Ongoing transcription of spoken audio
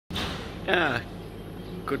Yeah,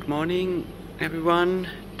 good morning everyone.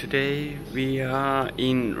 Today we are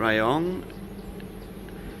in Rayong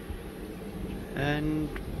and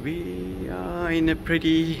we are in a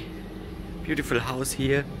pretty beautiful house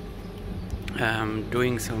here,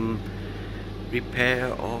 doing some repair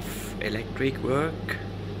of electric work,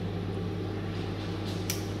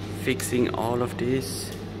 fixing all of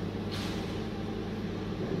this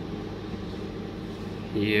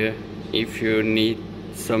here. If you need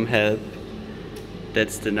some help,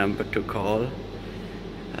 that's the number to call.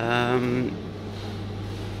 I'm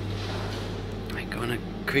gonna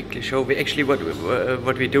quickly show actually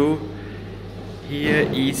what we do here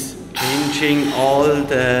is changing all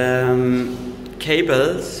the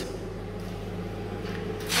cables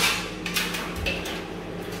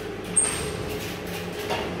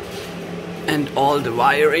and all the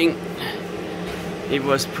wiring. It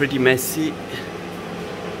was pretty messy,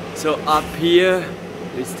 so up here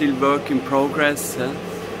it's still work in progress.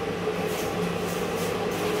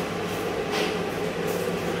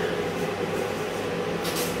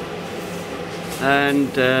 And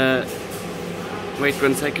wait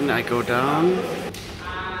 1 second, I go down.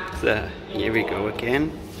 So here we go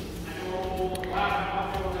again.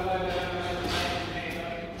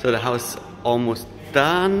 So the house almost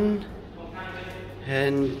done,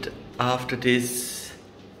 and after this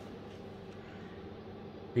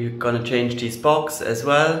we're gonna change this box as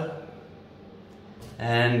well,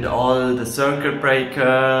 and all the circuit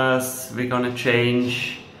breakers we're gonna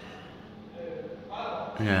change,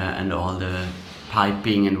 and all the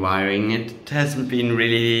piping and wiring. It hasn't been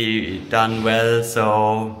really done well,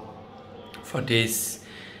 so for this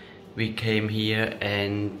we came here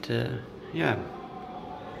and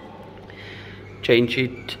change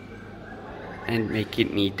it and make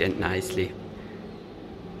it neat and nicely.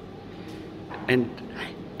 And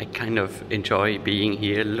I kind of enjoy being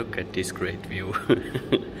here. Look at this great view.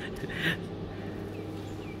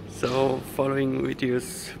 So following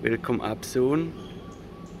videos will come up soon.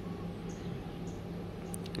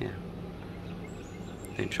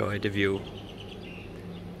 Enjoy the view.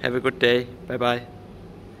 Have a good day. Bye bye.